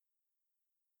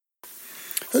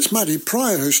It's Maddie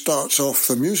Pryor who starts off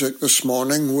the music this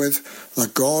morning with The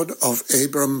God of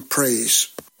Abram Praise.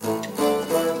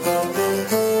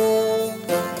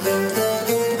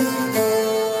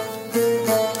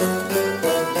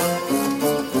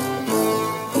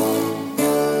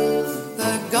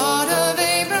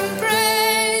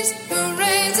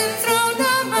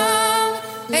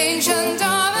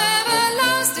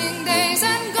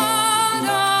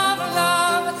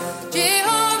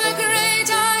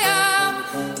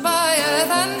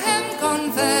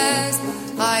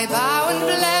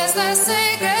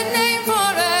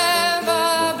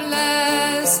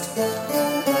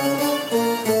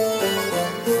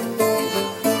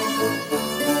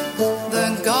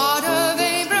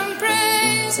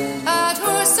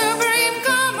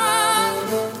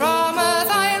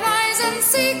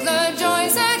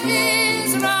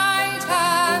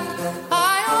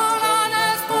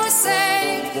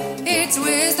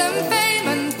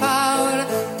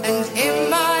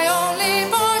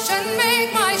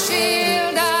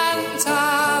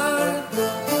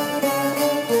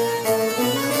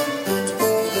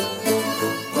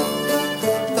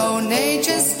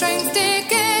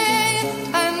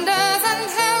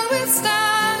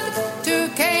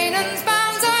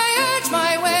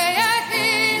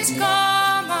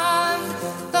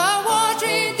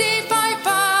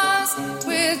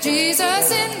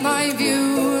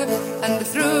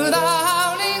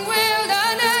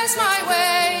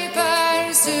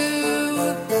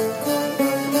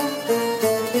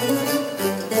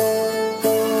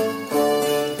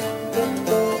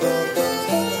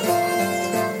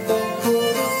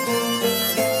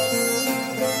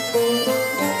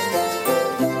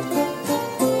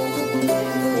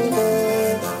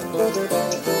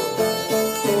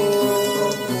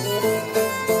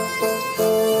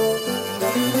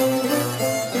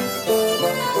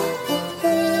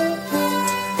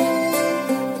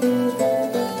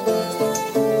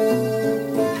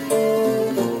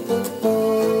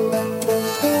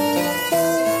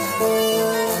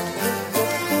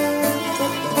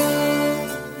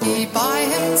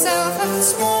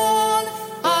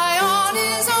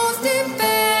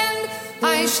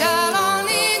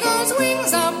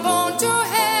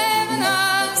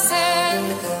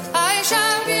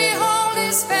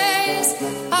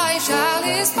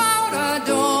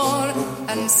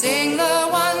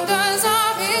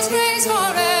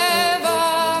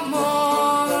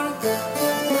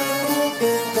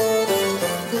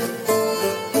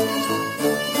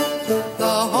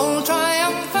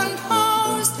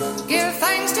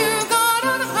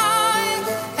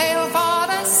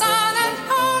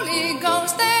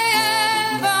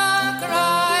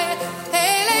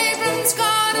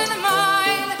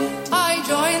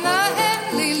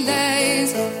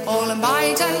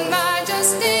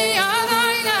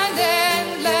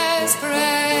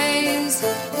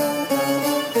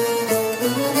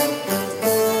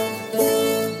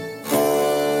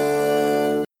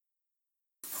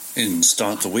 In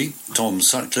Start the Week, Tom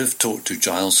Sutcliffe talked to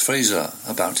Giles Fraser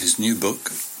about his new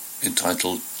book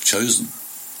entitled Chosen.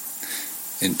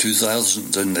 In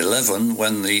 2011,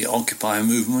 when the Occupy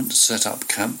movement set up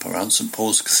camp around St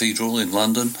Paul's Cathedral in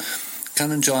London,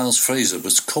 Canon Giles Fraser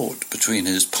was caught between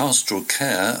his pastoral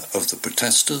care of the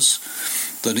protesters,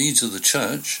 the needs of the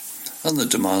church, and the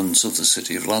demands of the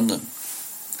City of London.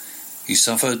 He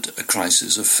suffered a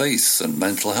crisis of faith and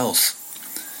mental health.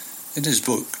 In his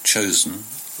book, Chosen,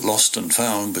 Lost and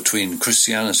Found Between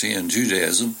Christianity and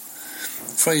Judaism,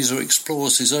 Fraser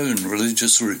explores his own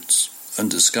religious roots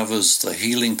and discovers the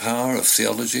healing power of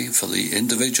theology for the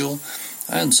individual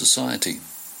and society.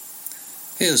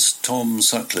 Here's Tom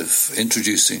Sutcliffe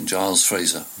introducing Giles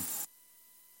Fraser.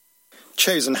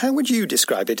 Chosen, how would you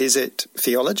describe it? Is it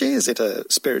theology? Is it a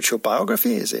spiritual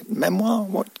biography? Is it memoir?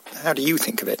 How do you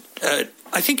think of it?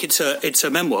 I think it's a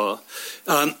memoir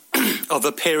of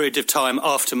a period of time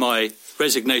after my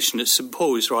resignation at St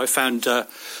Paul's, where I found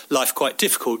life quite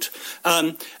difficult,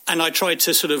 and I tried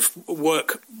to sort of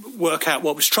work out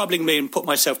what was troubling me and put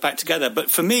myself back together.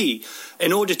 But for me,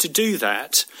 in order to do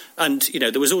that, and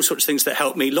there was all sorts of things that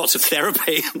helped me, lots of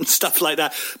therapy and stuff like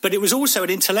that, but it was also an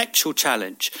intellectual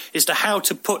challenge as to how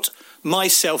to put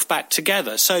myself back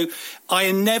together. So I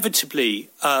inevitably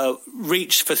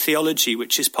reached for theology,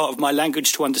 which is part of my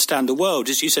language to understand the world,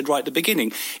 as you said right at the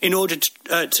beginning, in order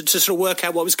to sort of work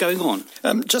out what was going on.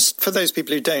 Just for those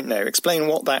people who don't know, explain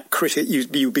what that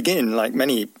you begin, like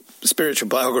many spiritual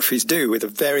biographies do, with a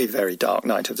very, very dark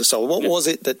night of the soul. What was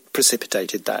it that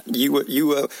precipitated that? You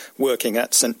were working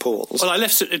at St Paul's. Well, I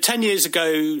left 10 years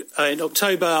ago in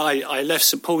October. I left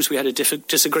St Paul's. We had a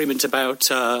disagreement about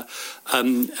how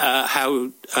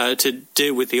to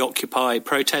deal with the Occupy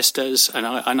protesters, and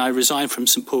I resigned from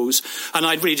St Paul's. And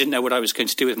I really didn't know what I was going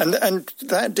to do with it. And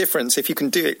that difference, if you can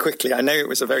do it quickly, I know it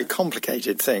was a very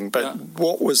complicated thing, but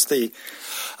what was the...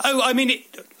 Oh, I mean,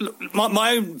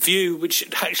 my own view, which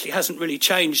actually hasn't really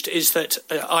changed, is that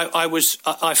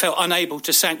I felt unable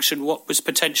to sanction what was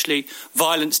potentially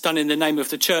violence done in the name of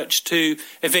the church to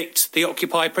evict the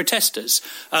Occupy protesters.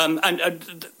 And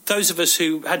those of us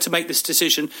who had to make this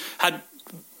decision had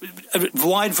a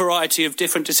wide variety of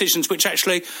different decisions, which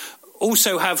actually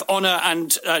also have honour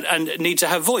and need to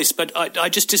have voice, but I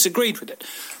just disagreed with it.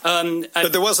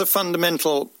 But there was a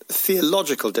fundamental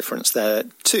theological difference there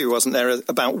too, wasn't there,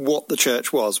 about what the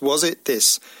church was? Was it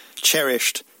this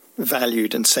cherished,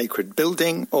 valued and sacred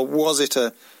building, or was it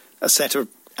a set of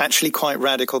actually quite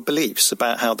radical beliefs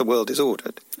about how the world is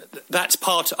ordered? That's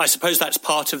part. I suppose that's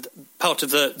part of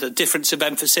the difference of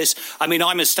emphasis. I mean,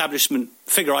 I'm an establishment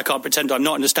figure. I can't pretend I'm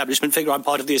not an establishment figure. I'm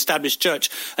part of the established church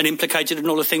and implicated in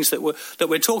all the things that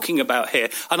we're talking about here.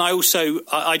 And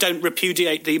I don't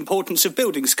repudiate the importance of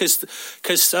buildings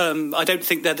because I don't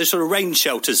think they're the sort of rain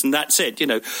shelters and that's it, you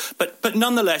know. But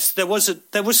nonetheless, there was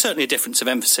certainly a difference of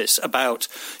emphasis about,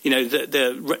 you know,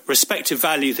 the respective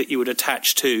value that you would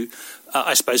attach to,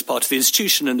 I suppose, part of the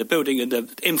institution and the building and the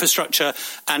infrastructure,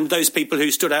 and those people who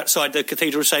stood outside the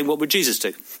cathedral saying, what would Jesus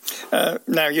do?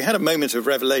 Now, you had a moment of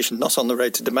revelation, not on the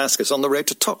road to Damascus, on the road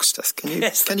to Toxteth.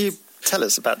 Can you tell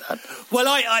us about that? Well,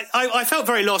 I felt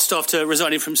very lost after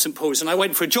resigning from St Paul's, and I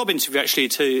went for a job interview, actually.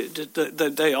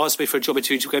 They asked me for a job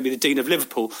interview to go be the Dean of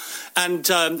Liverpool, and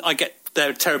I get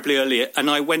there terribly early, and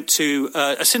I went to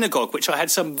a synagogue, which I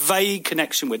had some vague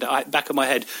connection with back of my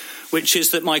head, which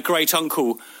is that my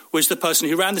great-uncle was the person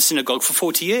who ran the synagogue for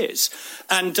 40 years.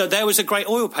 And there was a great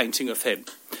oil painting of him.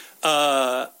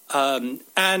 And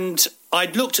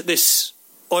I'd looked at this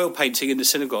oil painting in the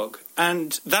synagogue,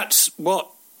 and that's what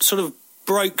sort of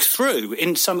broke through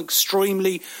in some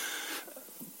extremely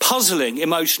puzzling,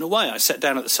 emotional way. I sat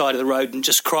down at the side of the road and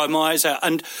just cried my eyes out.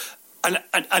 And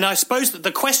I suppose that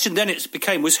the question then it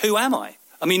became was, who am I?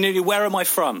 I mean, where am I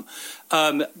from?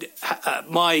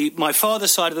 My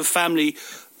father's side of the family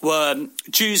were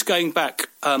Jews going back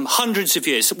hundreds of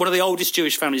years, one of the oldest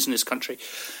Jewish families in this country.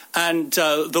 And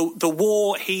the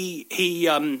war,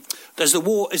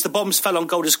 as the bombs fell on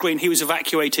Golders Green, he was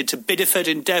evacuated to Bideford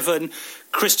in Devon,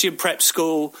 Christian prep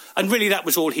school, and really that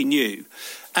was all he knew.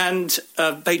 And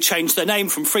they changed their name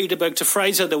from Friedeberg to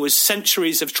Fraser. There was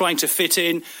centuries of trying to fit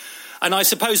in. And I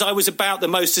suppose I was about the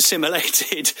most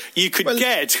assimilated you could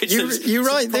get. You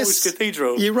write this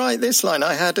cathedral. You write this line: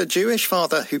 I had a Jewish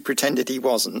father who pretended he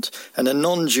wasn't, and a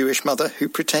non-Jewish mother who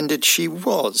pretended she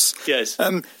was. Yes.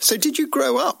 So did you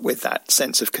grow up with that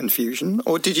sense of confusion,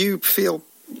 or did you feel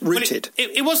rooted? Well,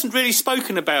 it wasn't really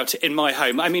spoken about in my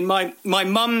home. I mean, my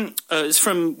mum is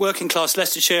from working class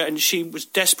Leicestershire, and she was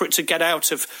desperate to get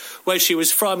out of where she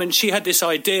was from, and she had this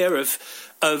idea of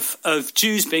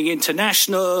Jews being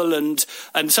international and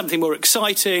something more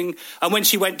exciting. And when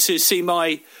she went to see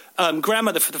my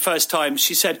grandmother for the first time,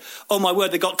 she said, "Oh my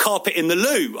word, they got carpet in the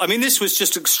loo." I mean, this was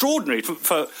just extraordinary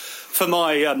for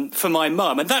my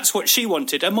mum, and that's what she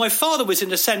wanted. And my father was,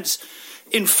 in a sense,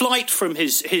 in flight from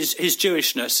his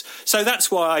Jewishness. So that's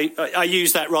why I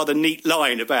use that rather neat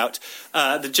line about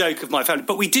the joke of my family.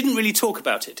 But we didn't really talk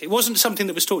about it. It wasn't something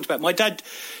that was talked about. My dad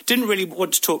didn't really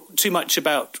want to talk too much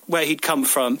about where he'd come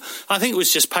from. I think it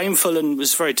was just painful and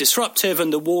was very disruptive,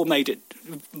 and the war made it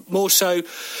more so.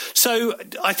 So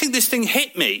I think this thing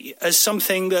hit me as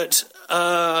something that,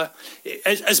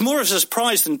 as more of a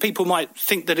surprise than people might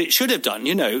think that it should have done.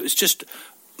 You know, it's just...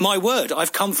 My word,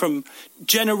 I've come from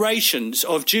generations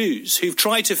of Jews who've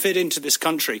tried to fit into this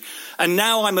country, and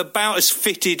now I'm about as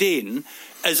fitted in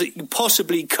as it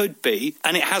possibly could be,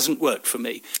 and it hasn't worked for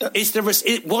me.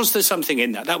 Was there something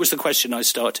in that? That was the question I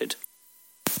started.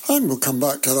 And we'll come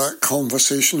back to that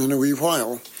conversation in a wee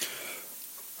while.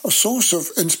 A source of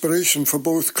inspiration for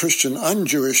both Christian and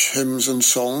Jewish hymns and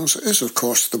songs is, of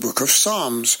course, the Book of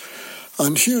Psalms.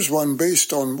 And here's one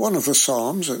based on one of the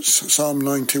Psalms. It's Psalm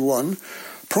 91.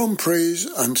 From praise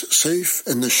and safe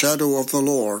in the shadow of the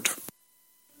Lord.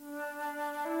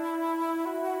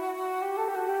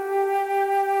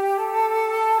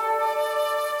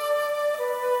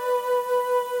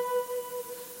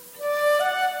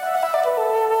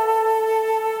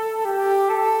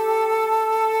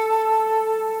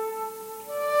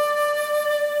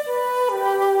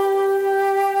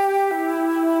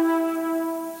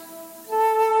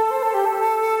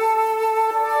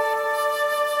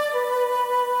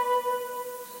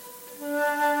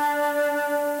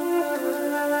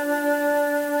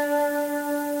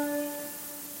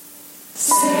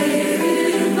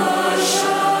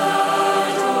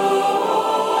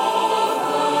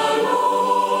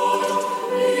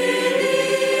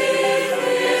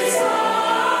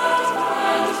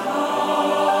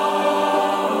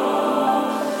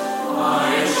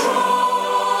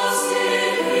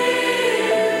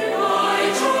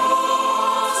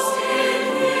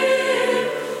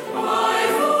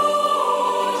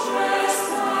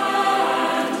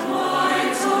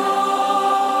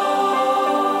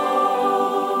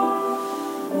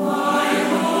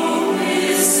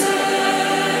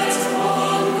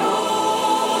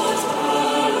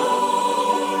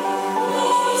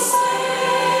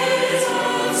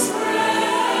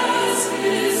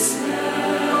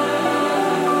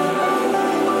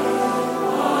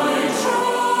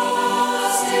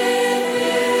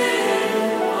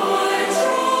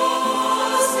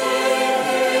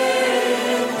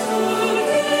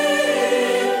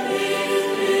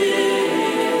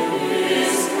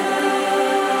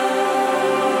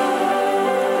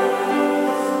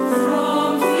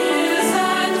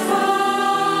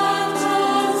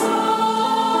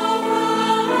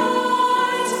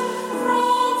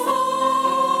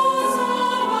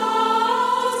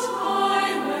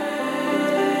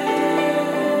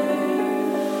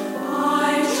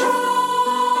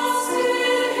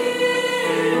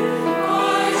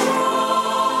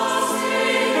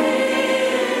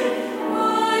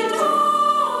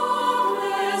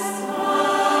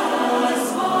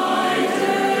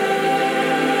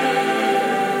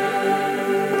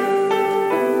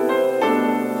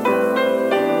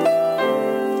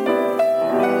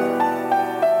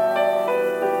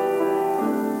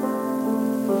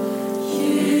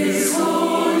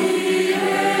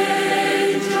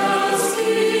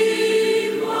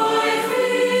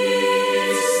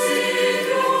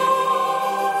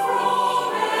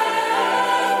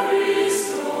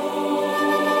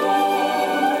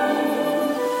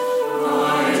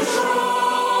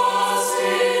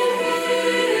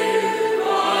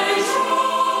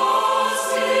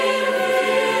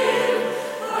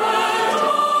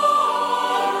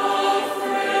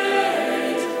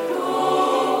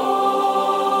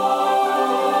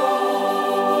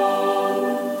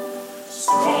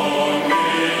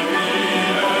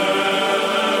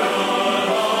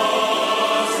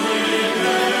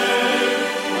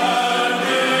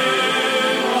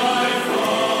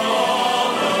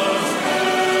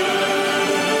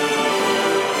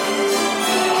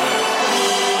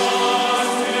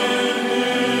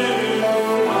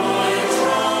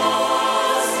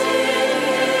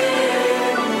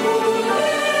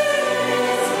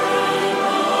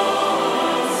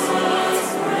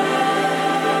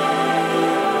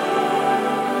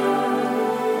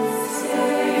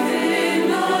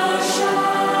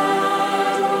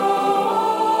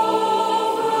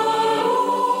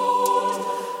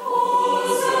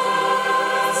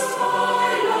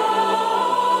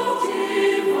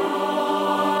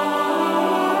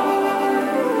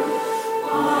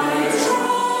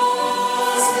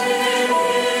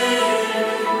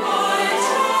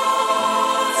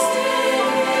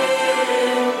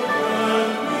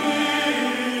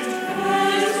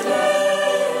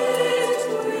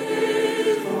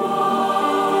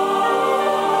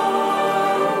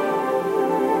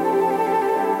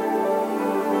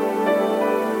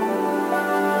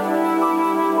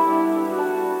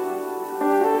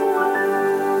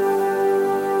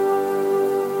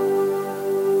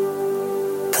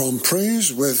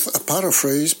 Praise with a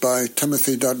paraphrase by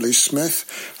Timothy Dudley Smith,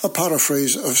 a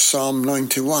paraphrase of Psalm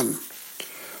 91.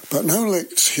 But now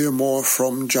let's hear more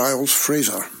from Giles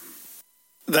Fraser.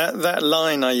 That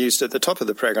line I used at the top of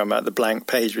the programme about the blank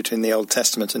page between the Old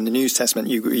Testament and the New Testament,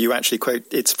 you actually quote,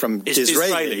 it's from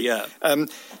Disraeli. Yeah.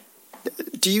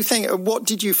 Do you think, what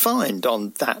did you find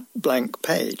on that blank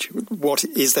page?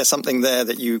 Is there something there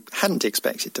that you hadn't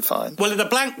expected to find? Well,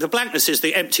 the blankness is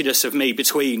the emptiness of me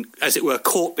between, as it were,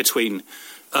 caught between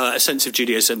a sense of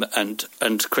Judaism and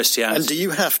Christianity. And do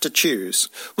you have to choose?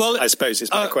 Well, I suppose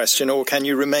is my question, or can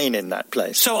you remain in that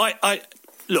place? So I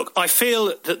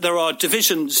feel that there are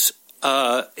divisions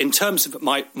in terms of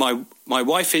my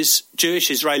wife is Jewish,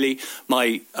 Israeli,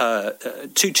 my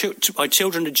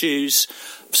children are Jews.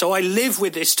 So I live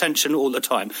with this tension all the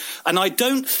time. And I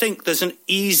don't think there's an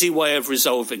easy way of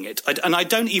resolving it. And I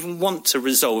don't even want to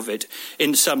resolve it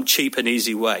in some cheap and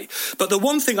easy way. But the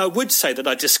one thing I would say that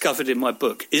I discovered in my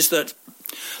book is that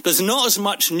there's not as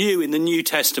much new in the New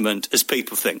Testament as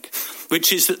people think,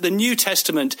 which is that the New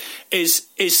Testament is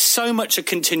so much a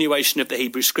continuation of the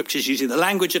Hebrew Scriptures, using the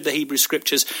language of the Hebrew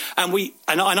Scriptures, and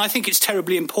I think it's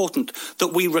terribly important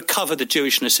that we recover the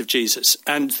Jewishness of Jesus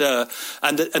and the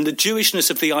Jewishness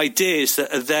of the ideas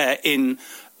that are there in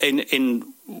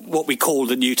what we call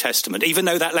the New Testament, even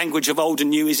though that language of old and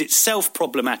new is itself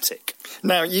problematic.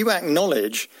 Now, you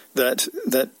acknowledge that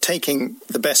taking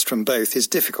the best from both is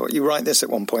difficult. You write this at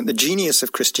one point: the genius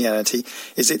of Christianity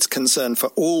is its concern for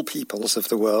all peoples of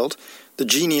the world. The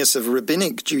genius of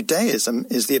rabbinic Judaism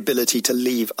is the ability to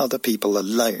leave other people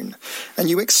alone. And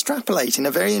you extrapolate in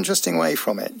a very interesting way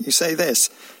from it. You say this: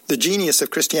 the genius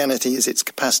of Christianity is its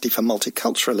capacity for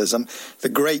multiculturalism. The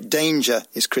great danger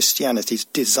is Christianity's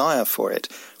desire for it.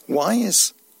 Why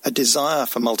is a desire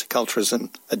for multiculturalism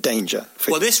a danger?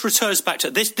 Well, this returns back to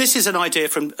this. This is an idea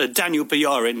from Daniel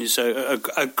Boyarin, who's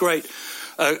a great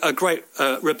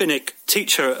rabbinic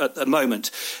teacher at the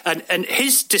moment, and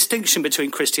his distinction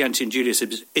between Christianity and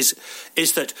Judaism is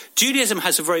that Judaism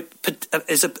has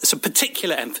a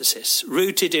particular emphasis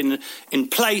rooted in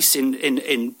place,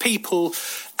 in people,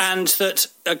 and that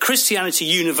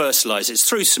Christianity universalizes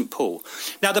through St. Paul.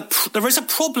 Now, there is a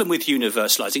problem with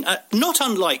universalizing, not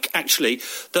unlike, actually,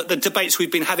 the debates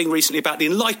we've been having recently about the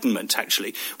Enlightenment,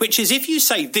 actually, which is if you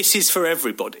say this is for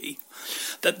everybody,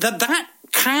 that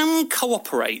can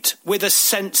cooperate with a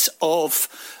sense of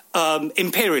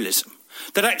imperialism.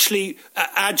 That actually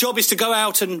our job is to go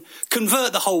out and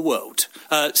convert the whole world.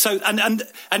 And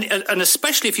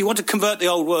especially if you want to convert the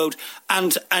old world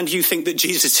and you think that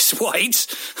Jesus is white,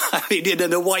 I mean,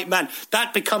 and a white man,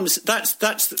 that's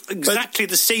exactly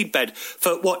the seedbed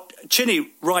for what Chinny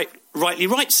rightly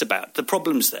writes about, the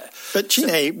problems there. But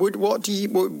Chinny,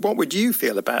 what would you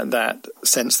feel about that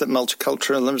sense that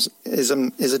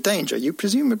multiculturalism is a danger? You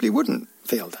presumably wouldn't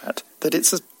feel that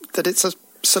it's a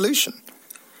solution.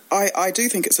 I do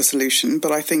think it's a solution,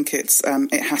 but I think it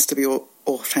has to be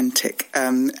authentic.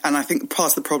 And I think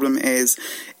part of the problem is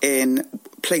in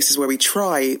places where we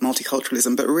try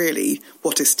multiculturalism, but really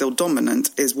what is still dominant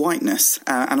is whiteness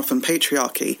and often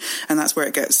patriarchy. And that's where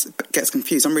it gets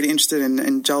confused. I'm really interested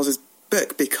in Giles's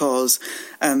book because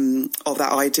of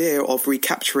that idea of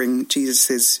recapturing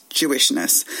Jesus's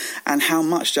Jewishness, and how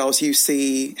much, Giles, do you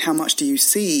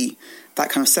see that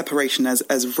kind of separation as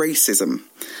racism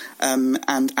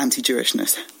and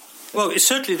anti-Jewishness? Well, it's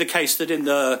certainly the case that in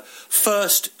the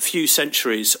first few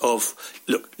centuries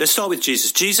let's start with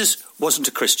Jesus. Jesus wasn't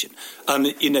a Christian.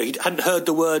 He hadn't heard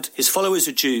the word. His followers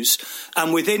are Jews.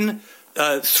 And within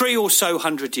 300 or so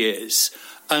years,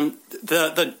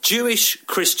 the Jewish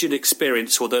Christian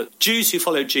experience, or the Jews who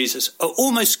follow Jesus, are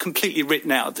almost completely written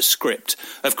out of the script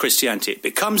of Christianity. It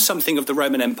becomes something of the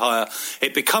Roman Empire.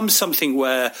 It becomes something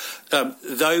where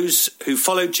those who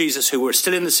followed Jesus, who were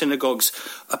still in the synagogues,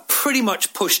 are pretty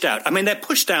much pushed out. I mean, they're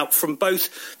pushed out from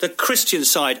both the Christian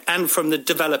side and from the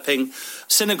developing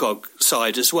synagogue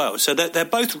side as well. So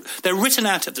they're written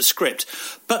out of the script.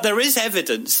 But there's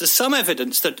some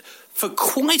evidence that for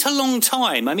quite a long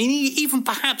time, I mean, even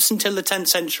perhaps until the 10th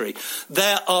century,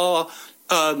 there are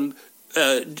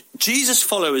Jesus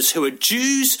followers who are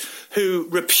Jews who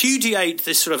repudiate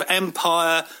this sort of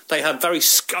empire. They have very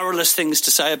scurrilous things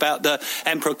to say about the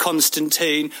Emperor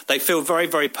Constantine. They feel very,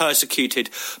 very persecuted.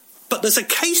 But there's a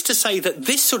case to say that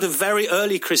this sort of very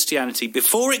early Christianity,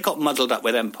 before it got muddled up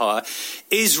with empire,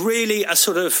 is really a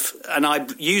sort of, and I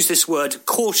use this word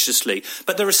cautiously,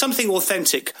 but there is something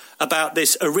authentic about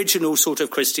this original sort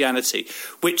of Christianity,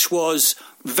 which was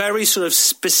very sort of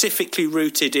specifically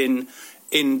rooted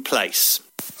in place.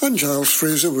 And Giles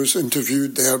Fraser was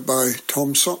interviewed there by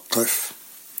Tom Sutcliffe.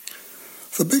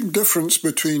 The big difference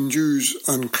between Jews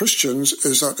and Christians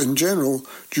is that in general,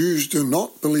 Jews do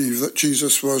not believe that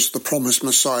Jesus was the promised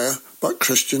Messiah, but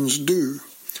Christians do.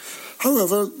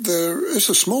 However, there is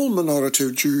a small minority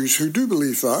of Jews who do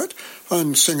believe that,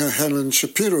 and singer Helen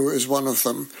Shapiro is one of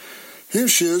them. Here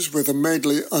she is with a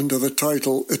medley under the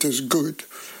title, It Is Good.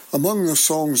 Among the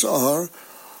songs are,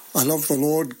 I Love the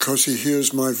Lord 'Cause He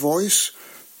Hears My Voice,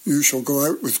 You Shall Go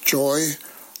Out With Joy,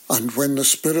 and When the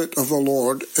Spirit of the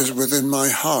Lord Is Within My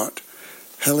Heart.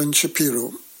 Helen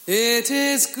Shapiro. It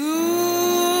is good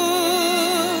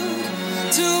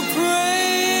to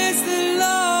praise the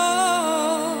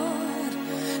Lord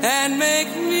and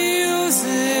make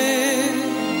music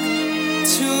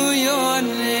to your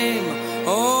name,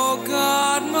 O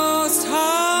God Most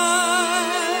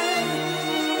High,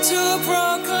 to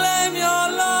proclaim your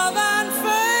love and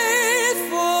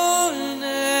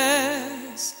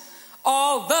faithfulness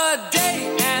all the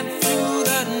day and through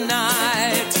the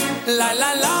night. La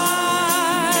la la.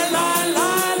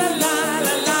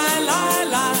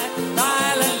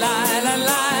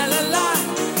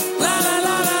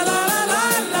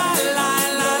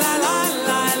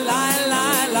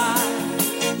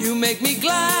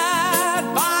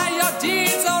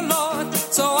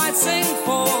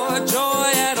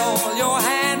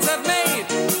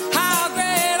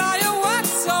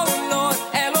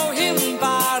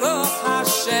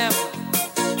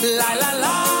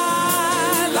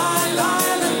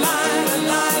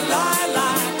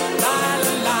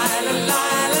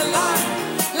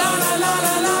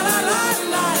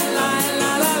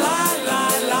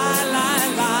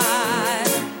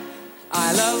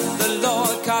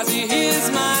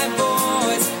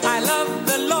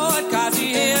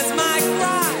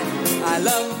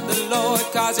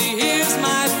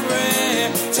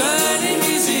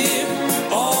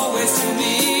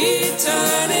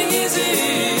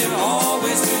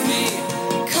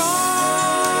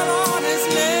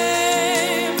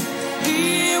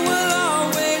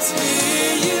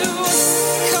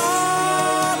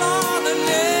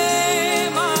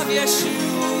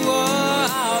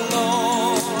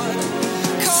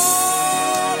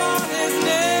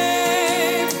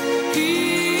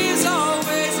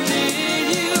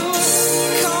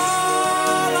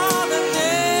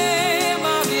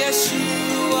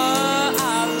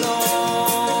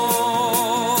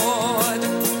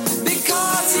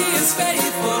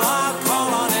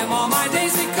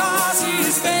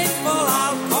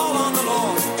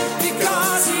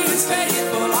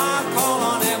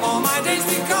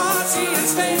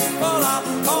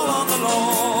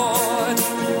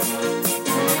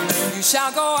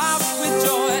 Shall go out with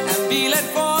joy and be led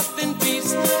forth in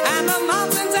peace, and the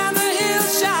mountains and the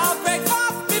hills shall break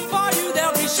forth before you.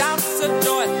 There'll be shouts of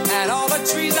joy, and all the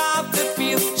trees of the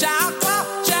field shall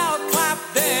clap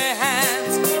their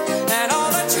hands, and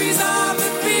all the trees of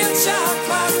the field shall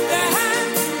clap their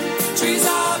hands. Trees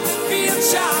of the field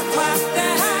shall clap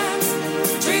their hands.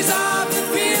 Trees of the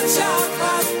field shall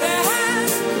clap their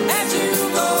hands as you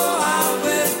go out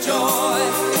with joy.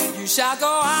 You shall go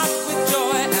out with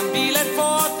joy and be led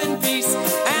forth in peace,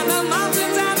 and the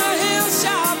mountains and the hills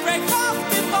shall break forth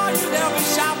before you. There'll be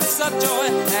shouts of joy,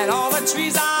 and all the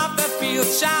trees of the field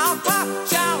shall clap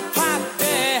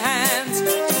their hands,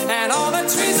 and all the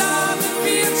trees of the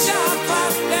field shall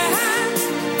clap their hands.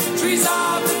 Trees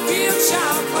of the field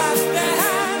shall clap their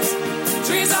hands.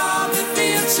 Trees of the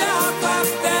field shall clap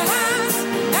their hands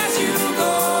as you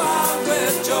go out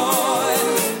with joy.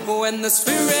 When the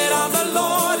Spirit of the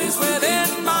Lord is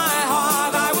within my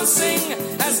heart, I will sing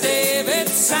as David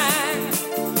sang.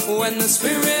 When the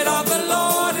Spirit of the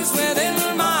Lord is within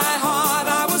my heart,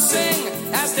 I will sing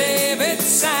as David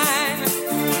sang.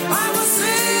 I will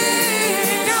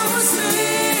sing, I will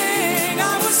sing, I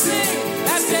will sing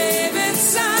as David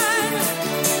sang.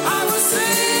 I will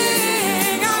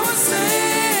sing, I will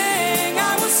sing,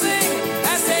 I will sing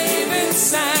as David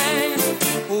sang.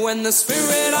 When the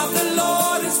Spirit of the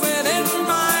Lord is within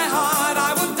my heart,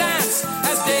 I will dance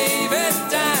as David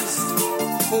danced.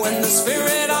 When the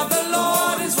Spirit of the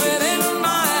Lord is within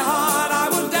my heart, I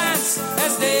will dance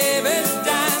as David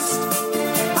danced.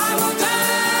 I will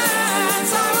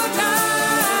dance, I will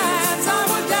dance, I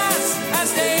will dance as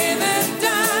David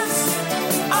danced.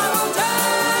 I will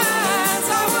dance,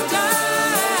 I will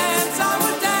dance, I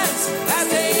will dance as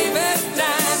David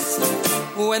danced.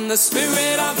 When the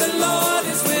Spirit of the Lord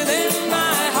is within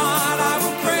my heart, I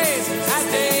will praise as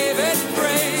David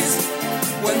praised.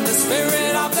 When the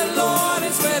Spirit of the Lord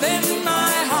is within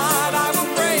my heart, I will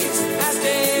praise as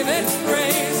David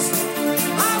praised.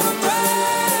 I will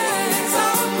praise, I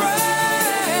will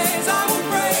praise, I will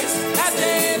praise as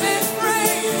David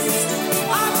praised. I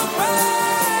will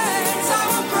praise, I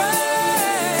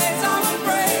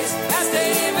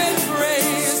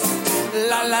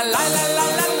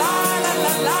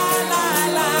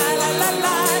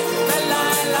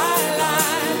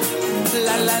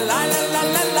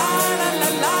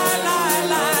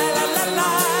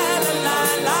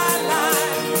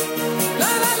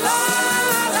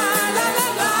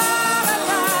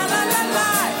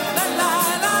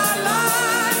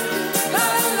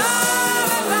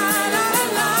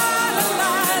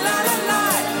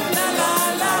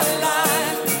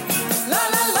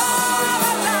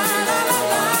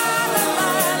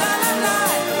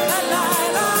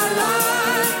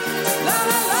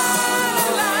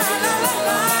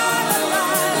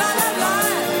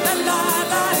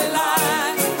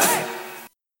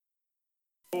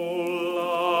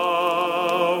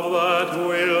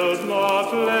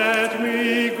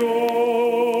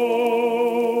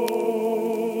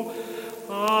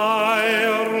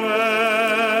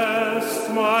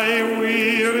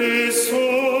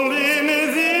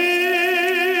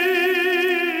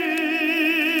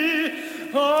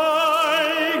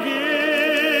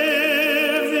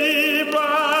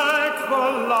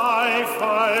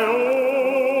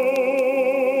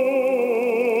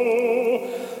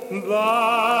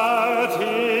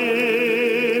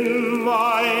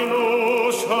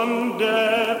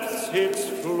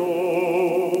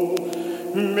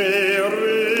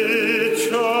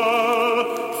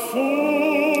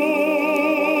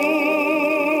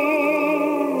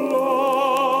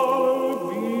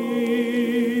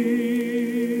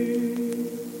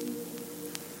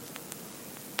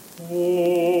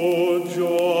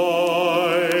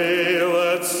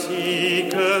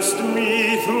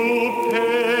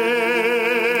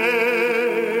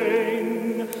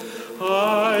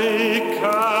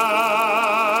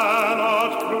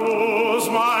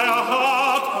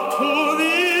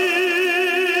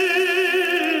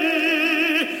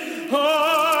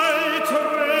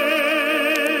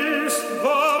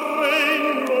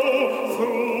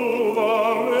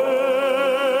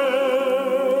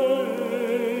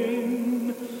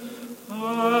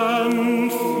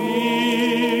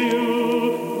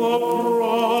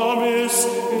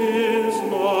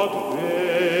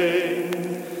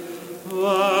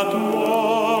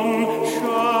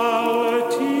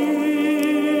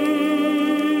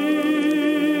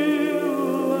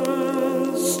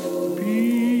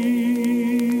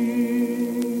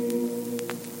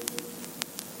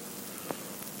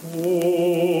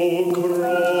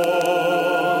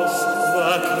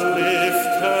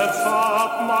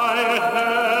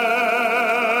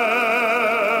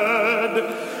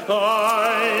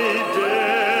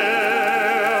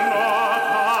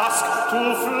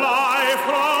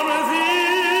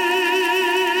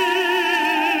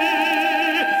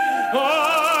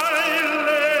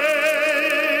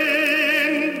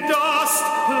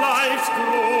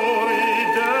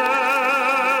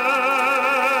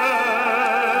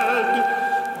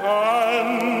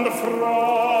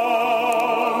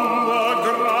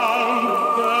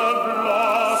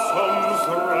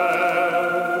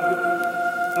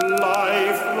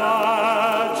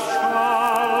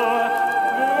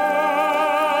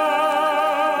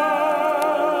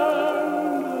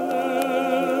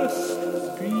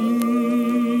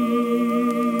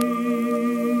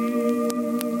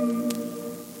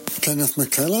Kenneth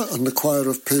McKellar and the choir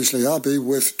of Paisley Abbey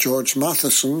with George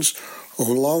Matheson's O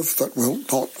Love That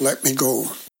Wilt Not Let Me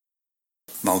Go.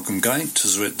 Malcolm Guite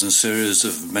has written a series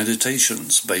of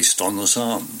meditations based on the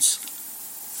Psalms.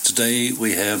 Today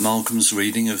we hear Malcolm's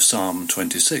reading of Psalm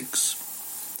 26.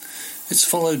 It's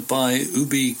followed by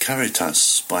Ubi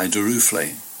Caritas by De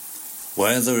Ruflet.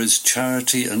 Where there is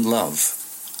charity and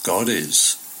love, God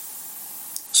is.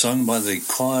 Sung by the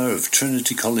choir of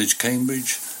Trinity College,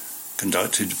 Cambridge,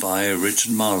 conducted by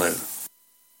Richard Marlowe.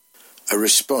 A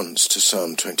response to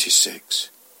Psalm 26.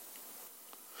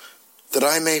 That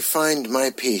I may find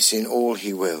my peace in all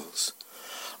he wills,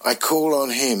 I call on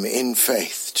him in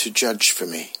faith to judge for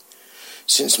me,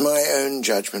 since my own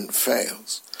judgment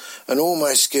fails, and all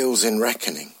my skills in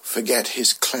reckoning forget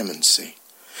his clemency.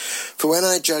 For when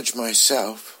I judge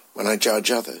myself, when I judge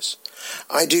others,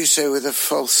 I do so with a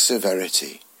false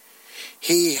severity.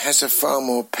 He has a far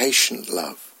more patient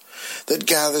love, that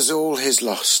gathers all his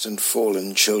lost and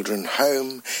fallen children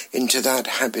home into that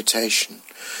habitation,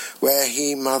 where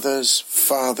he mothers,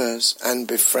 fathers, and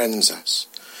befriends us,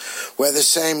 where the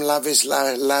same love is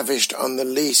lavished on the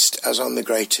least as on the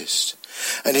greatest,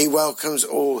 and he welcomes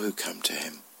all who come to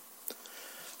him.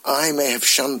 I may have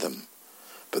shunned them,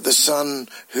 but the Son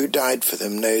who died for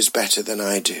them knows better than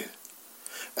I do.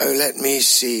 Oh, let me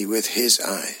see with his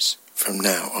eyes from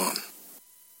now on.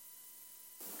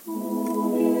 Oh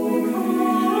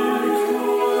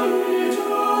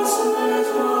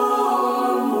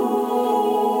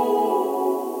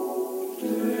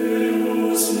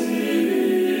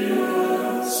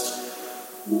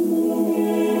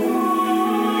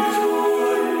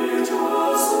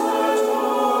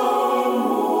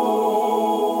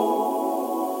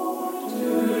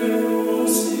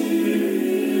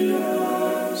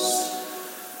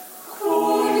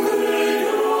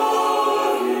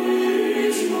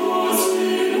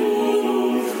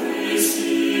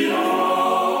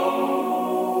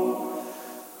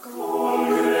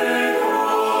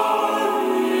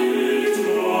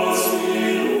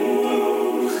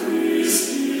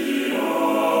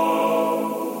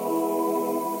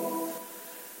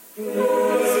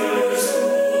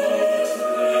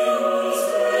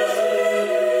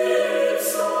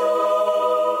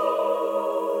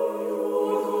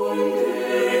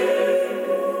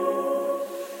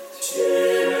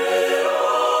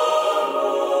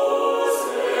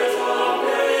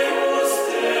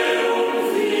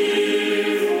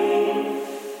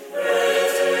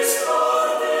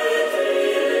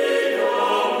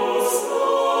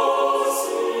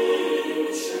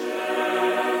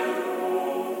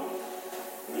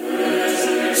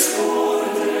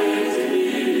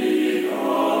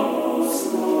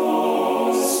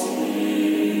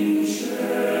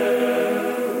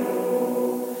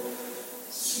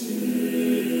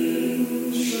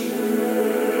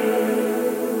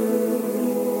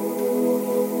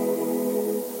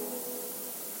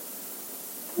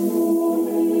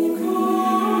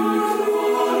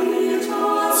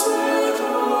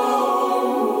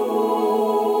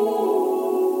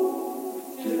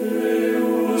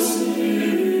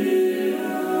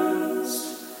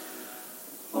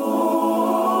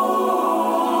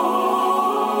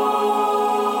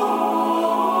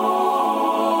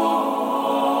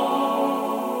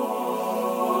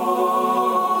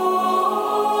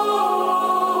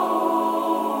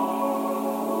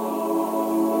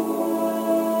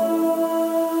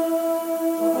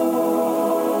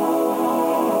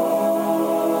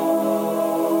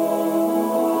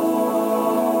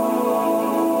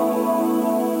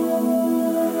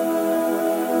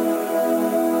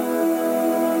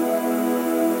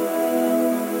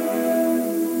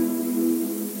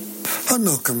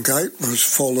Malcolm Guite was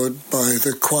followed by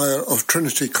the choir of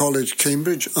Trinity College,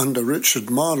 Cambridge, under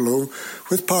Richard Marlowe,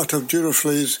 with part of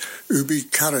Duraflay's Ubi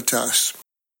Caritas.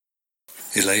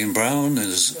 Elaine Brown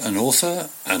is an author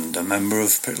and a member of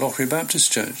Pitlochry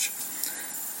Baptist Church.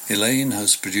 Elaine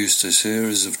has produced a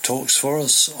series of talks for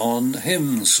us on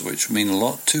hymns which mean a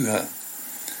lot to her.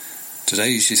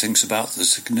 Today she thinks about the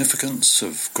significance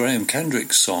of Graham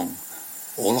Kendrick's song,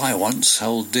 All I Once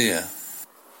Held Dear.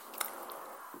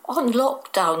 On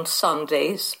lockdown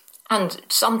Sundays, and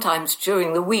sometimes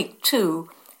during the week too,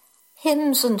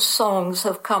 hymns and songs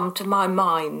have come to my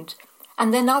mind,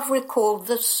 and then I've recalled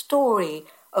the story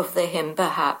of the hymn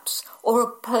perhaps, or a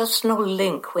personal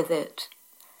link with it.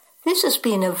 This has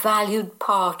been a valued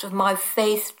part of my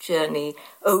faith journey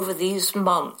over these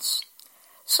months,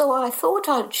 so I thought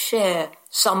I'd share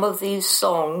some of these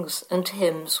songs and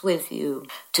hymns with you.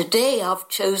 Today I've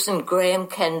chosen Graham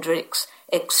Kendrick's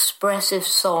expressive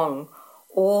song,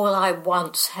 All I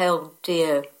Once Held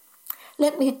Dear.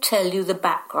 Let me tell you the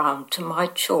background to my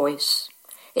choice.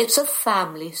 It's a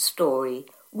family story.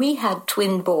 We had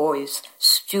twin boys,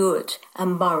 Stuart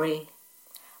and Murray.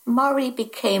 Murray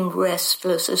became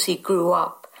restless as he grew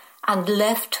up and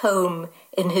left home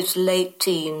in his late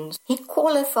teens. He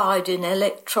qualified in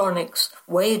electronics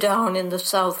way down in the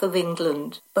south of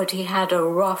England, but he had a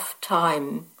rough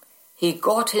time. He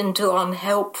got into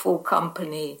unhelpful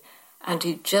company and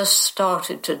he just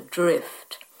started to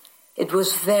drift. It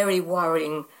was very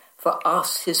worrying for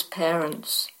us, his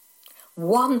parents.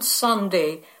 One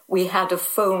Sunday, we had a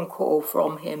phone call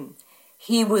from him.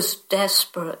 He was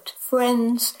desperate.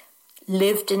 Friends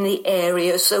lived in the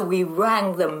area, so we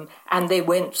rang them and they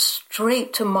went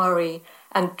straight to Murray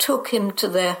and took him to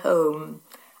their home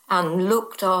and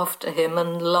looked after him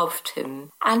and loved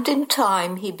him. And in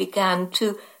time, he began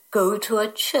to go to a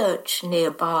church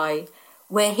nearby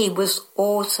where he was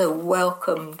also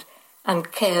welcomed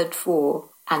and cared for.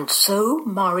 And so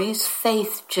Murray's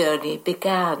faith journey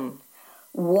began.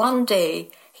 One day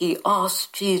he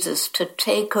asked Jesus to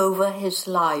take over his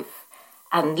life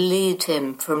and lead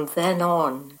him from then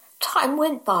on. Time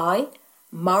went by.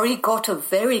 Murray got a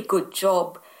very good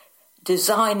job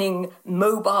designing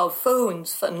mobile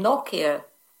phones for Nokia.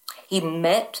 He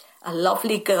met a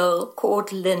lovely girl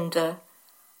called Linda,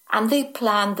 and they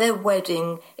planned their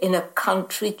wedding in a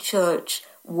country church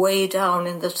way down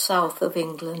in the south of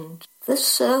England. The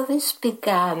service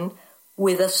began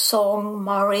with a song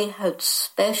Murray had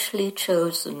specially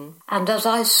chosen, and as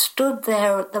I stood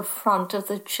there at the front of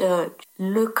the church,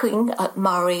 looking at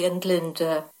Murray and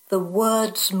Linda, the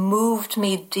words moved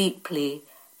me deeply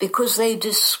because they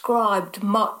described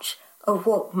much of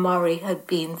what Murray had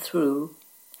been through.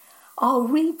 I'll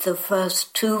read the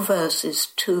first two verses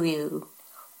to you.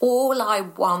 All I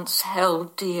once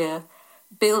held dear,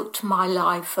 built my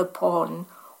life upon,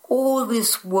 all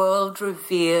this world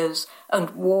reveres and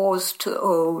wars to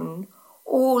own.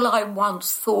 All I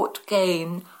once thought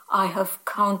gain, I have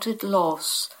counted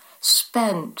loss,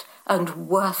 spent and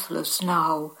worthless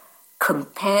now,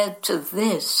 compared to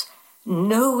this,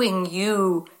 knowing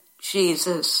you,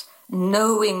 Jesus,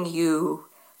 knowing you,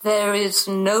 there is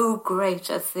no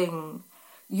greater thing.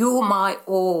 You're my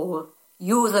all,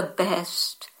 you're the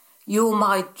best, you're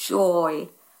my joy,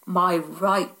 my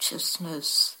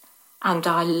righteousness, and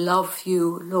I love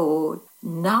you, Lord.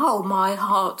 Now my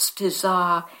heart's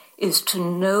desire is to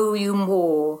know you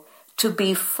more, to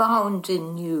be found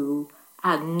in you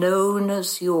and known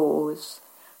as yours,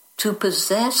 to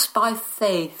possess by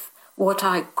faith what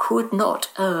I could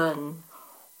not earn,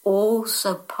 all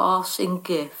surpassing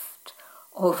gift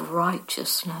of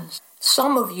righteousness.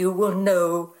 Some of you will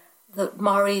know that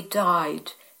Murray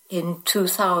died in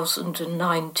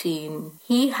 2019.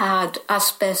 He had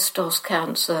asbestos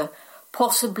cancer,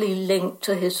 possibly linked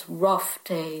to his rough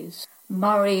days.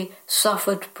 Murray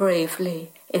suffered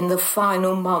bravely in the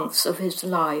final months of his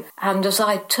life, and as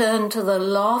I turn to the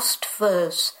last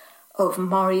verse of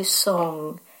Murray's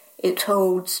song, it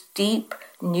holds deep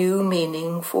new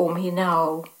meaning for me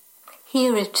now.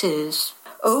 Here it is.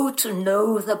 Oh, to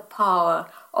know the power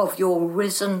of your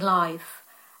risen life,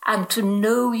 and to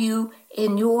know you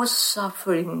in your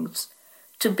sufferings,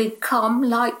 to become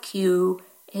like you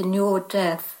in your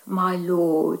death, my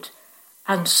Lord,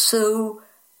 and so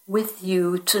with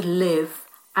you to live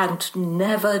and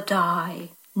never die.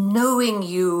 Knowing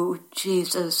you,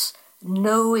 Jesus,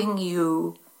 knowing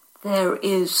you, there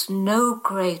is no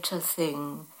greater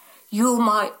thing. You're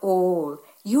my all,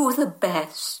 you're the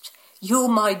best, you're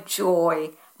my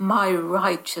joy, my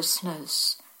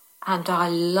righteousness, and I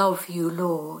love you,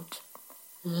 Lord.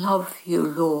 Love you,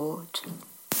 Lord.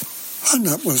 And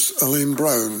that was Elaine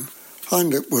Brown.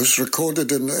 and it was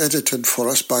recorded and edited for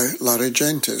us by Larry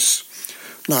Gentis.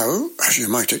 Now, as you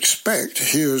might expect,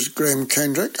 here's Graham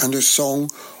Kendrick and his song,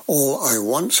 All I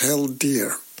Once Held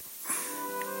Dear.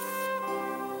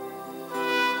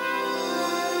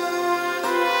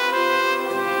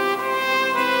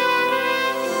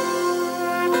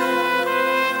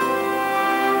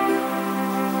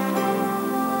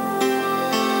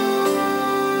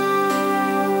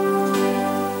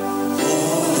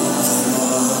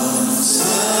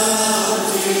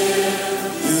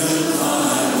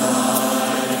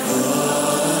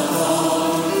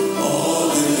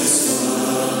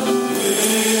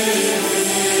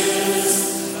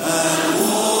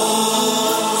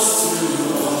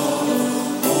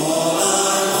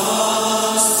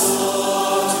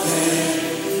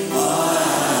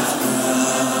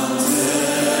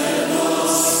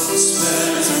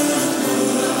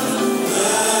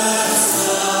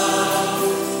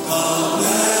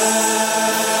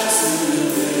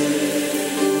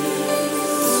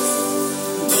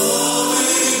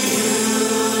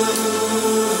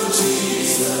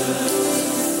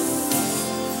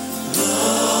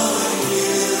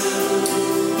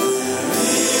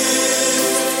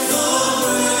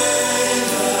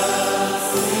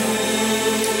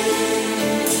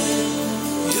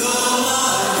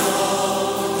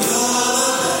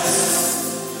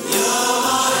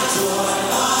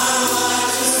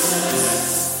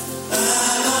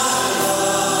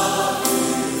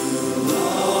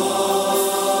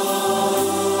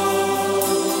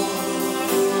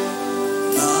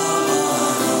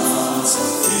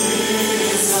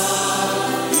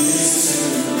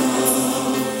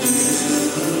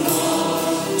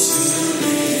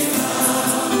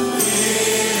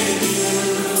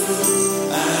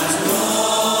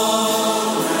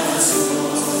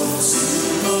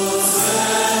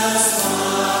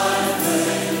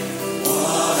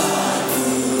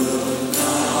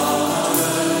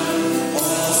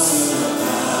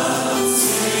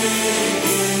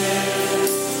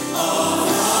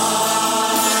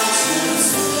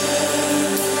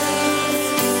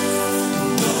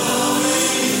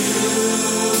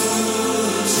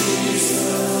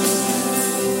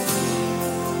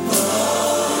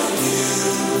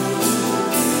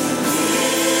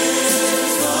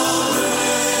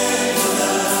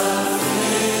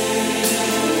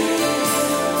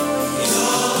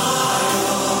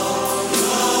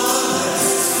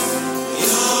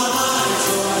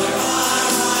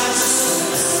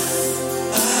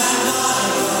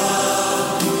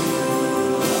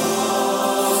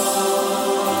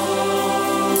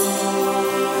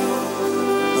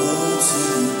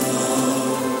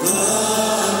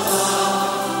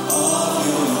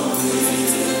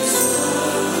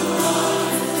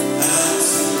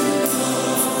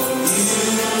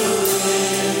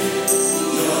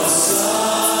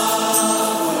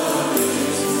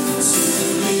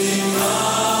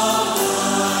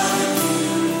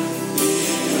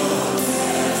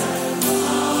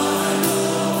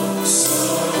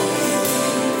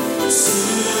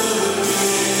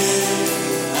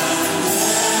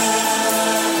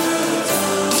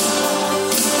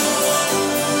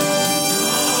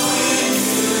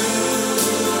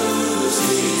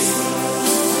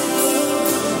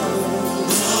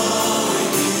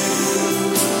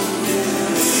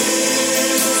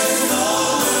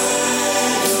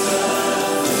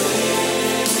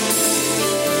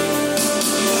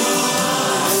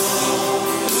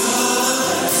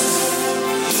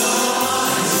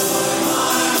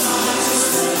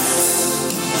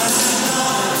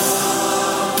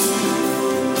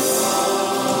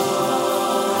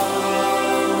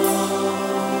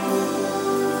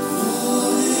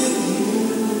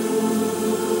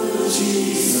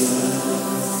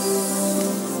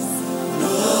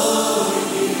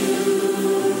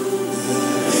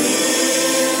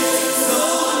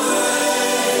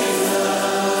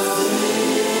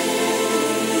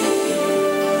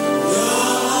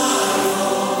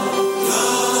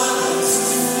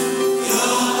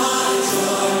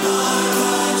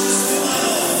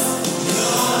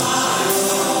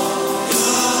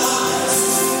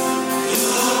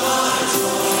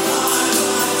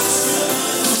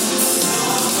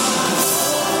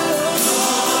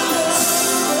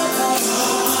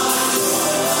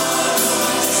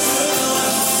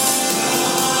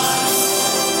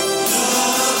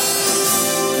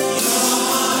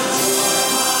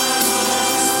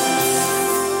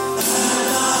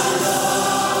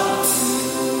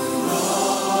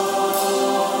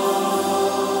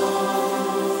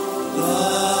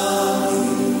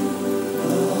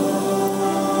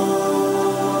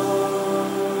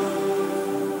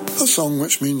 A song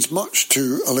which means much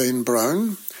to Elaine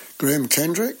Brown. Graham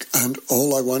Kendrick and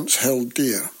All I Once Held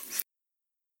Dear.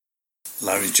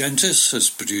 Larry Gentis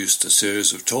has produced a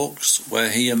series of talks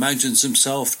where he imagines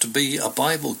himself to be a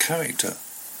Bible character.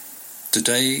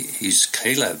 Today he's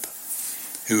Caleb,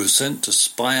 who was sent to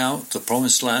spy out the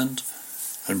Promised Land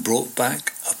and brought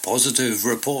back a positive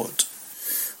report.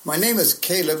 My name is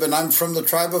Caleb and I'm from the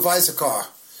tribe of Issachar.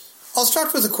 I'll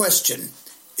start with a question.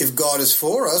 If God is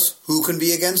for us, who can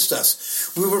be against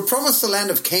us? We were promised the land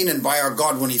of Canaan by our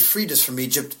God when he freed us from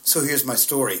Egypt, so here's my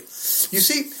story. You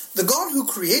see, the God who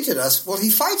created us, well, he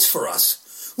fights for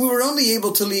us. We were only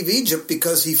able to leave Egypt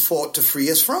because he fought to free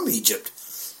us from Egypt.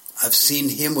 I've seen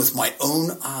him with my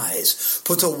own eyes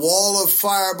put a wall of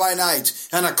fire by night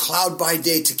and a cloud by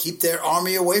day to keep their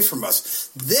army away from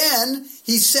us. Then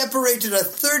he separated a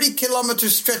 30-kilometer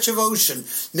stretch of ocean,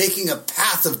 making a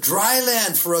path of dry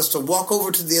land for us to walk over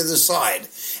to the other side.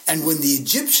 And when the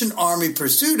Egyptian army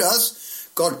pursued us,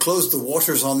 God closed the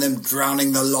waters on them,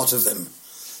 drowning the lot of them.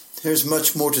 There's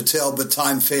much more to tell, but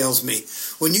time fails me.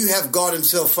 When you have God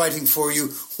himself fighting for you,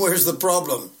 where's the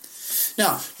problem?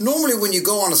 Now, normally when you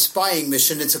go on a spying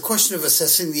mission, it's a question of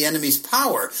assessing the enemy's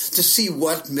power to see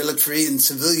what military and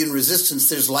civilian resistance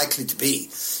there's likely to be.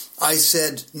 I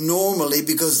said normally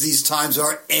because these times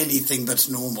are anything but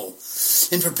normal.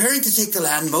 In preparing to take the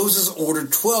land, Moses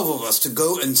ordered 12 of us to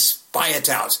go and spy it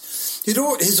out.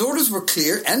 His orders were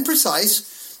clear and precise.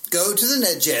 Go to the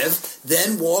Negev,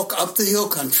 then walk up the hill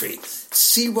country.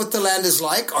 See what the land is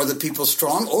like. Are the people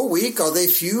strong or weak? Are they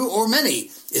few or many?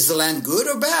 Is the land good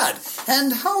or bad?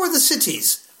 And how are the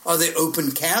cities? Are they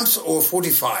open camps or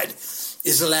fortified?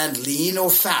 Is the land lean or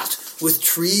fat, with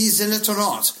trees in it or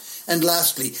not? And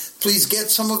lastly, please get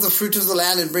some of the fruit of the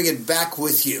land and bring it back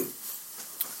with you.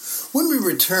 When we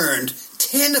returned,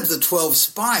 10 of the 12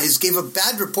 spies gave a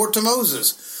bad report to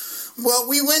Moses. Well,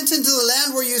 we went into the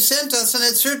land where you sent us, and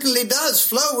it certainly does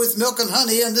flow with milk and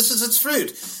honey, and this is its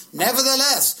fruit.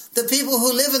 Nevertheless, the people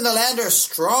who live in the land are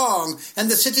strong, and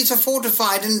the cities are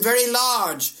fortified and very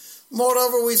large.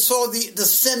 Moreover, we saw the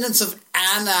descendants of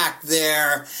Anak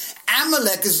there.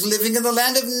 Amalek is living in the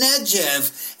land of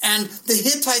Negev, and the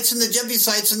Hittites and the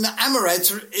Jebusites and the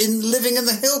Amorites are living in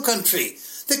the hill country.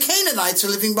 The Canaanites are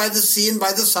living by the sea and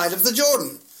by the side of the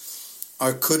Jordan.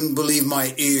 I couldn't believe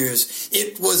my ears.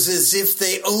 It was as if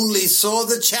they only saw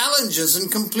the challenges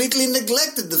and completely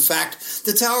neglected the fact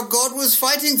that our God was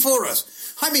fighting for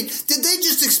us. I mean, did they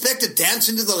just expect to dance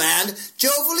into the land,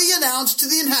 jovially announce to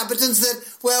the inhabitants that,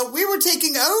 well, we were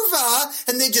taking over,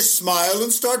 and they just smile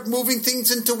and start moving things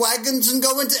into wagons and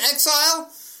go into exile?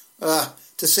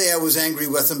 To say I was angry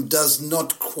with them does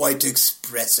not quite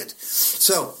express it.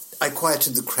 So I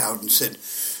quieted the crowd and said,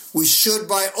 we should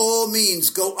by all means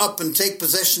go up and take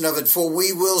possession of it, for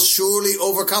we will surely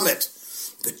overcome it.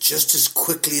 But just as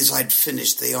quickly as I'd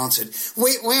finished, they answered,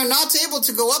 We're not able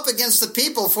to go up against the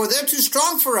people, for they're too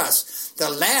strong for us. The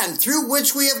land through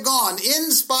which we have gone,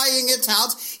 in spying it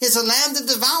out, is a land that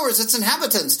devours its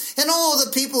inhabitants, and all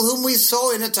the people whom we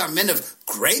saw in it are men of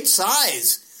great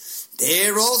size.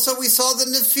 There also we saw the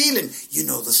Nephilim. You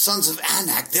know, the sons of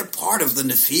Anak, they're part of the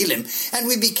Nephilim. And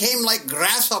we became like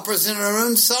grasshoppers in our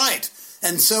own sight.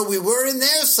 And so we were in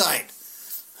their sight.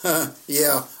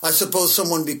 Yeah, I suppose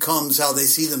someone becomes how they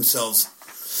see themselves.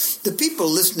 The people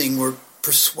listening were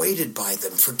persuaded by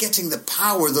them, forgetting the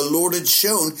power the Lord had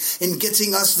shown in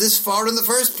getting us this far in the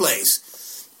first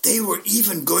place. They were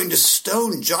even going to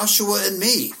stone Joshua and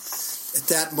me. At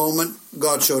that moment,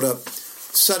 God showed up.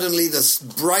 Suddenly,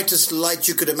 the brightest light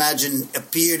you could imagine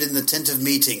appeared in the tent of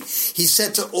meeting. He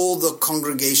said to all the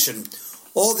congregation,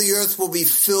 all the earth will be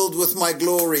filled with my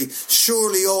glory.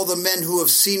 Surely all the men who have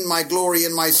seen my glory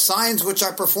and my signs which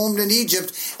I performed in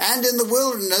Egypt and in the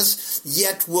wilderness,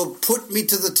 yet will put me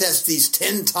to the test these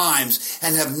 10 times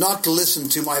and have not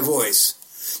listened to my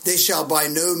voice. They shall by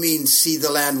no means see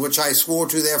the land which I swore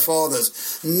to their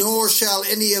fathers, nor shall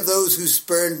any of those who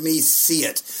spurned me see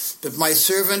it. But my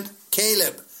servant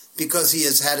Caleb, because he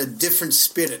has had a different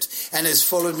spirit and has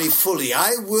followed me fully,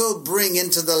 I will bring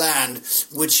into the land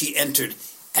which he entered,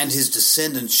 and his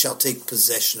descendants shall take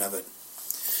possession of it.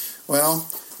 Well,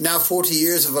 now 40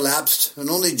 years have elapsed, and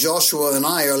only Joshua and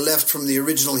I are left from the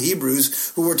original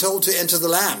Hebrews who were told to enter the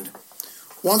land.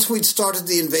 Once we'd started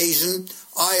the invasion,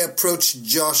 I approached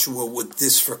Joshua with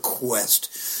this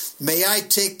request. May I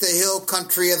take the hill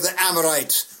country of the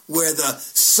Amorites, where the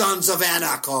sons of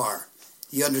Anak are?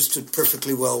 He understood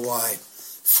perfectly well why.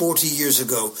 40 years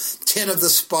ago, 10 of the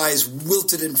spies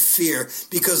wilted in fear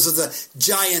because of the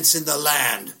giants in the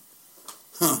land.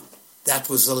 That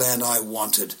was the land I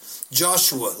wanted.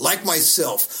 Joshua, like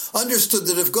myself, understood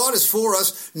that if God is for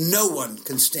us, no one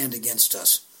can stand against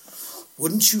us.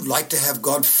 Wouldn't you like to have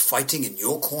God fighting in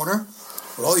your corner?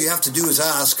 Well, all you have to do is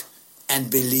ask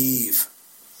and believe.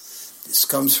 This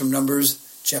comes from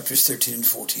Numbers chapters 13 and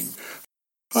 14.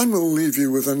 And we'll leave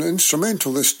you with an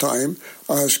instrumental this time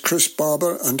as Chris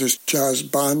Barber and his jazz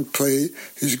band play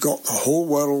He's Got the Whole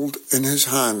World in His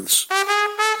Hands.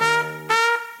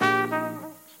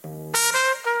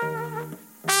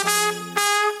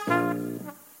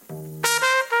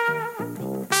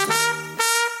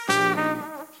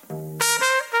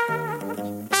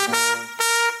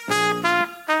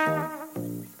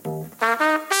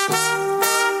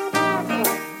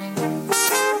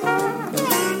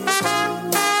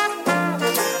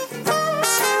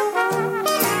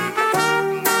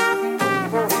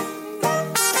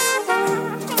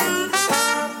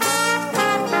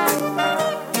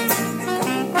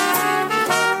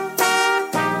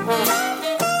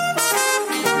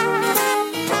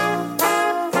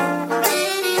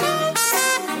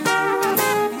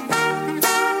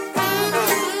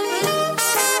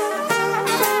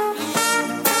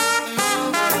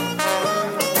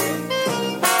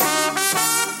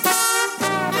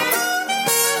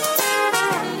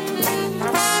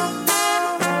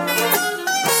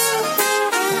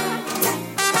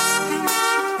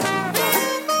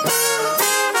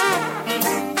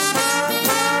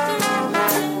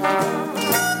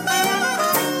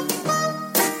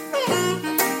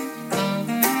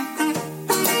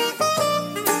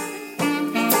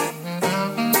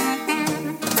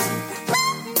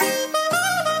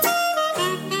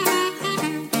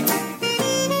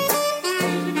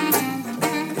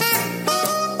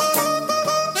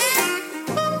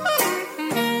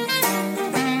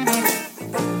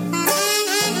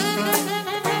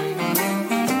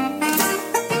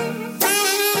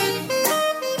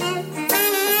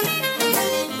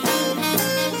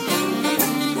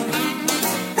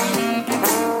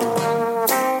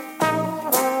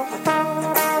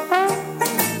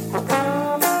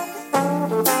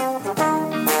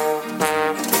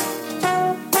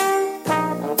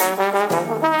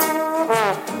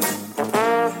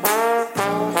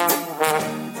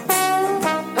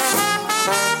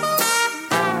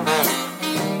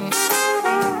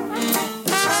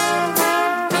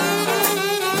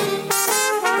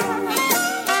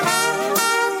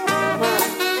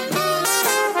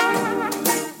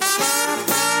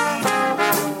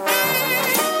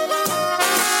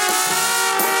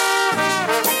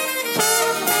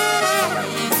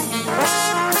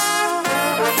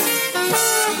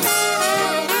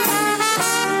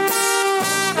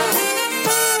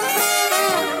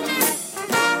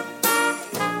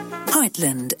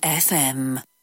 Heartland FM.